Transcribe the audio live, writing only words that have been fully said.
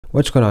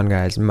What's going on,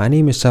 guys? My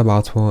name is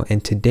Suboptimal,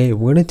 and today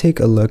we're going to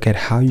take a look at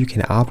how you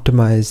can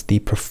optimize the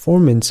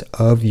performance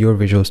of your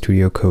Visual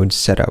Studio Code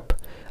setup.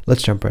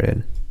 Let's jump right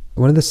in.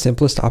 One of the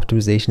simplest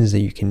optimizations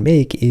that you can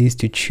make is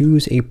to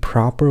choose a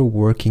proper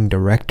working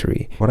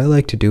directory. What I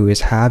like to do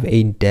is have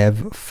a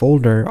dev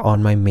folder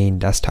on my main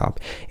desktop,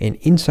 and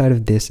inside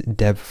of this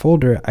dev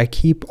folder I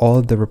keep all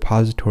of the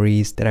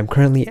repositories that I'm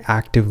currently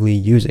actively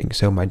using.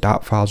 So my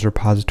 .files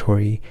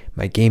repository,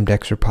 my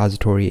GameDex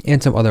repository,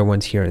 and some other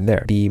ones here and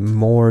there. The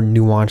more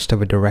nuanced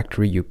of a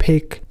directory you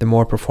pick, the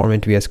more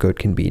performant VS Code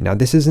can be. Now,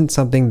 this isn't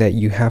something that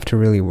you have to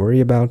really worry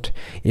about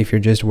if you're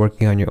just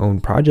working on your own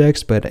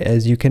projects, but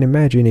as you can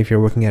imagine, if you're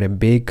working at a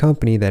big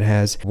company that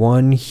has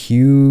one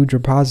huge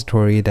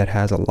repository that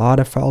has a lot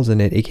of files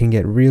in it, it can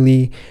get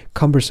really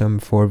cumbersome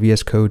for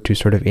VS Code to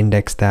sort of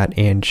index that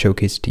and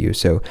showcase to you.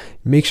 So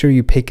make sure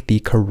you pick the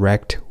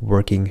correct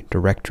working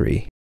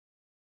directory.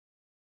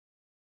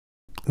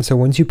 So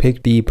once you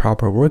pick the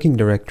proper working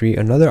directory,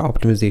 another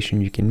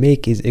optimization you can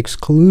make is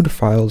exclude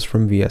files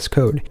from VS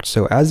Code.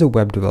 So as a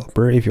web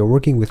developer, if you're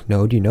working with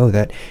Node, you know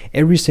that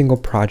every single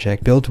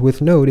project built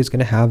with Node is going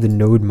to have the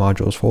Node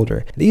modules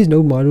folder. These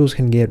Node modules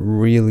can get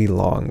really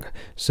long.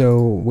 So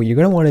what you're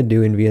going to want to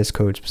do in VS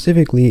Code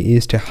specifically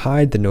is to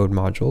hide the Node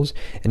modules.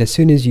 And as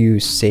soon as you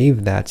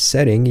save that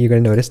setting, you're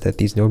going to notice that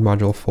these Node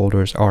module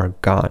folders are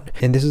gone.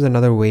 And this is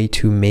another way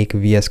to make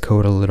VS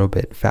Code a little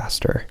bit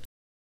faster.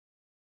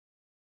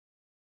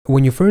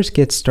 When you first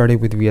get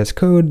started with VS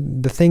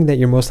Code, the thing that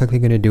you're most likely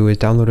going to do is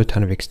download a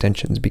ton of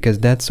extensions, because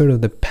that's sort of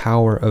the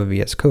power of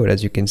VS Code.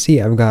 As you can see,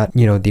 I've got,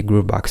 the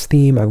Groovebox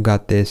theme, I've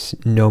got this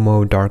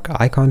Nomo dark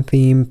icon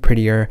theme,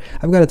 prettier.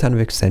 I've got a ton of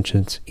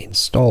extensions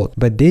installed.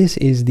 But this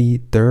is the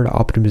third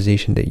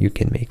optimization that you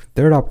can make.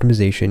 The third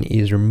optimization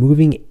is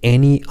removing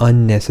any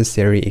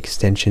unnecessary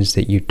extensions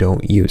that you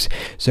don't use.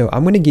 So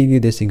I'm going to give you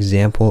this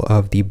example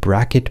of the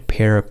bracket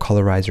pair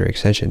colorizer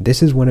extension.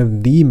 This is one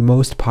of the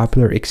most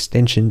popular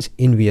extensions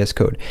in VS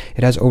Code.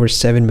 It has over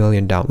 7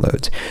 million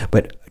downloads,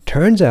 but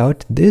turns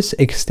out this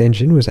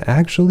extension was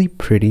actually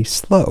pretty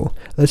slow.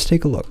 Let's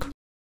take a look.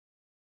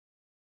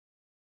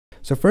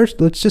 So first,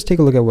 let's just take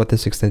a look at what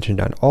this extension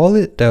does. All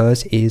it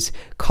does is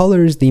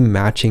colors the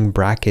matching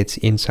brackets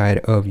inside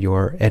of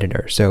your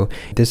editor. So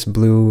this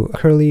blue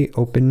curly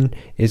open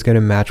is going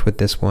to match with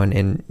this one,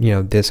 and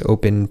this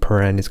open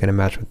paren is going to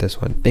match with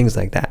this one, things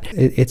like that.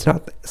 It's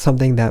not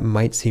something that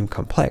might seem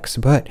complex,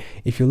 but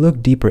if you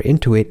look deeper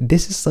into it,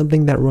 this is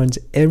something that runs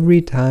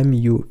every time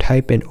you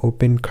type an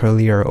open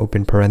curly or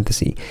open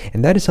parenthesis,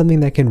 and that is something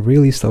that can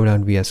really slow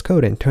down VS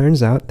Code. And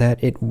turns out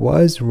that it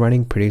was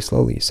running pretty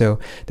slowly. So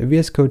the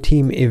VS Code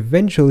team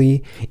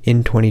eventually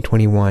in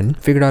 2021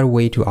 figured out a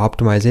way to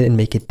optimize it and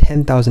make it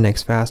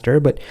 10,000x faster.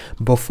 But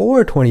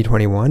before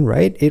 2021,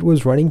 right, it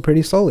was running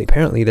pretty slowly.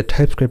 Apparently the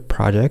TypeScript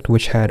project,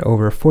 which had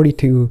over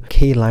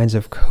 42k lines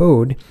of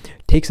code,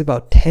 takes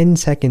about 10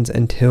 seconds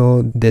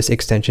until this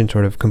extension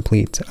sort of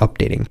completes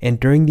updating. And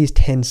during these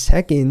 10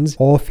 seconds,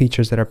 all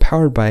features that are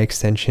powered by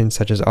extensions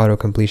such as auto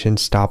completion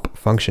stop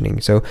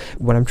functioning. So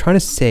what I'm trying to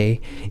say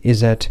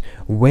is that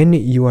when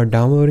you are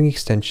downloading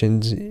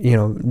extensions,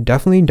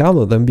 definitely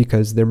download them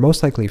because they're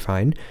most likely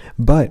fine,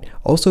 but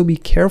also be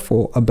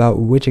careful about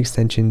which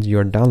extensions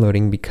you're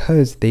downloading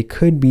because they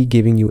could be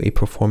giving you a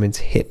performance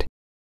hit.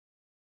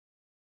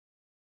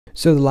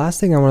 So the last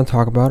thing I want to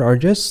talk about are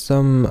just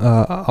some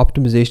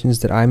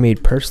optimizations that I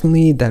made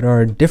personally that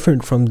are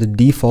different from the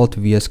default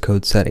VS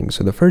Code settings.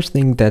 So the first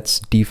thing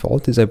that's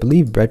default is, I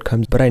believe,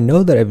 breadcrumbs, but I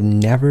know that I've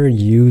never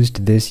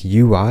used this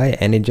UI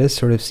and it just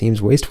sort of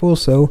seems wasteful,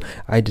 so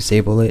I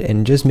disable it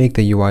and just make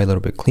the UI a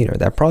little bit cleaner.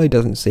 That probably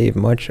doesn't save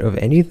much of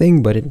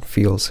anything, but it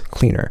feels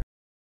cleaner.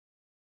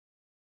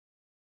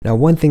 Now,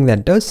 one thing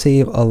that does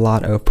save a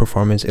lot of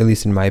performance, at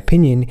least in my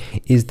opinion,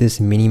 is this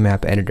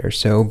Minimap editor.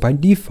 So by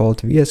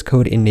default, VS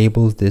Code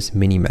enables this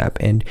Minimap,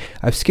 and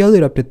I've scaled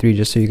it up to 3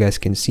 just so you guys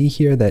can see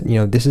here that,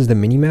 this is the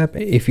Minimap.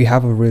 If you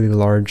have a really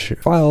large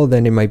file,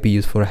 then it might be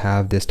useful to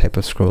have this type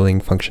of scrolling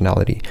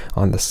functionality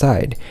on the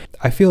side.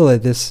 I feel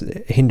that this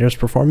hinders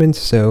performance,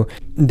 so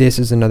this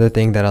is another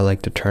thing that I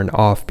like to turn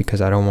off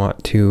because I don't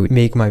want to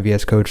make my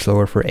VS Code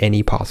slower for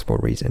any possible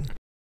reason.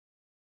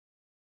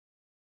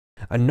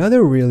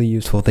 Another really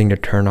useful thing to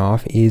turn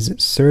off is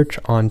search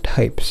on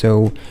type.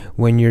 So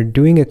when you're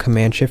doing a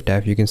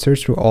Command-Shift-F, you can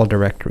search through all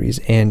directories,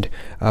 and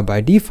by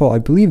default, I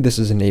believe this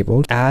is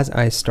enabled. As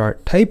I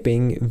start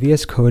typing,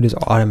 VS Code is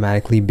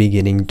automatically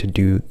beginning to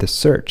do the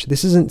search.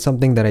 This isn't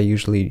something that I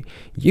usually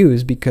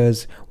use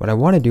because what I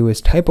want to do is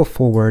type a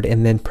full word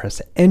and then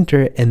press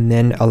enter and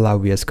then allow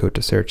VS Code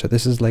to search. So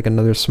this is like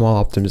another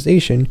small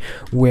optimization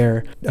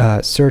where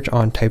search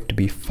on type to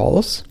be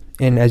false.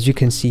 And as you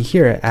can see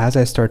here, as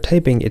I start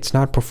typing, it's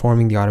not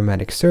performing the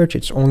automatic search.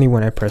 It's only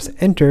when I press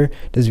enter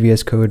does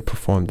VS Code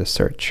perform the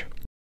search.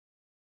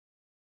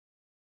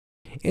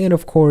 And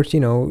of course,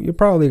 you're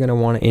probably going to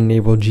want to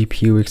enable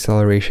GPU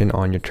acceleration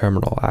on your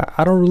terminal.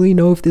 I don't really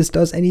know if this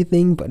does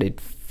anything, but it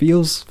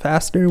feels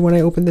faster when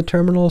I open the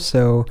terminal,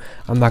 so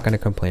I'm not going to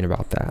complain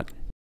about that.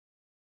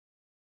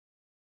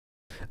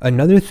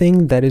 Another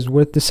thing that is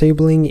worth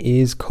disabling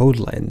is code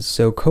lens.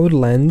 So code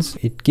lens,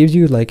 it gives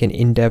you like an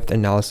in-depth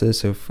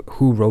analysis of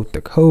who wrote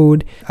the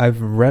code. I've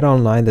read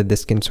online that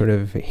this can sort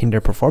of hinder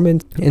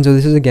performance. And so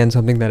this is again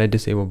something that I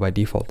disable by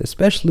default,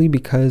 especially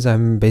because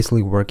I'm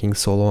basically working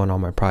solo on all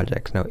my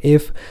projects. Now,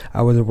 if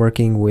I was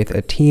working with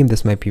a team,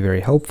 this might be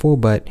very helpful,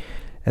 but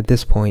at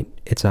this point,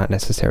 it's not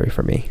necessary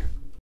for me.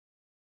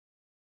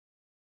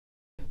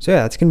 So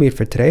yeah, that's going to be it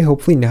for today.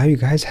 Hopefully now you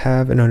guys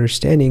have an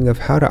understanding of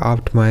how to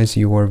optimize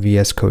your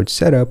VS Code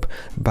setup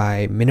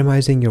by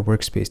minimizing your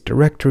workspace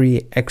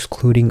directory,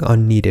 excluding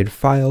unneeded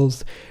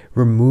files,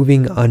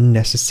 removing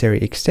unnecessary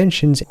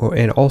extensions,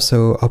 and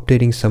also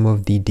updating some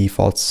of the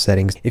default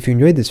settings. If you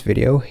enjoyed this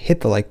video,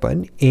 hit the like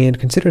button and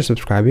consider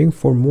subscribing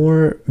for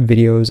more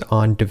videos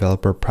on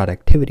developer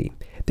productivity.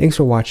 Thanks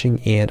for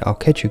watching, and I'll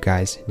catch you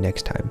guys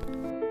next time.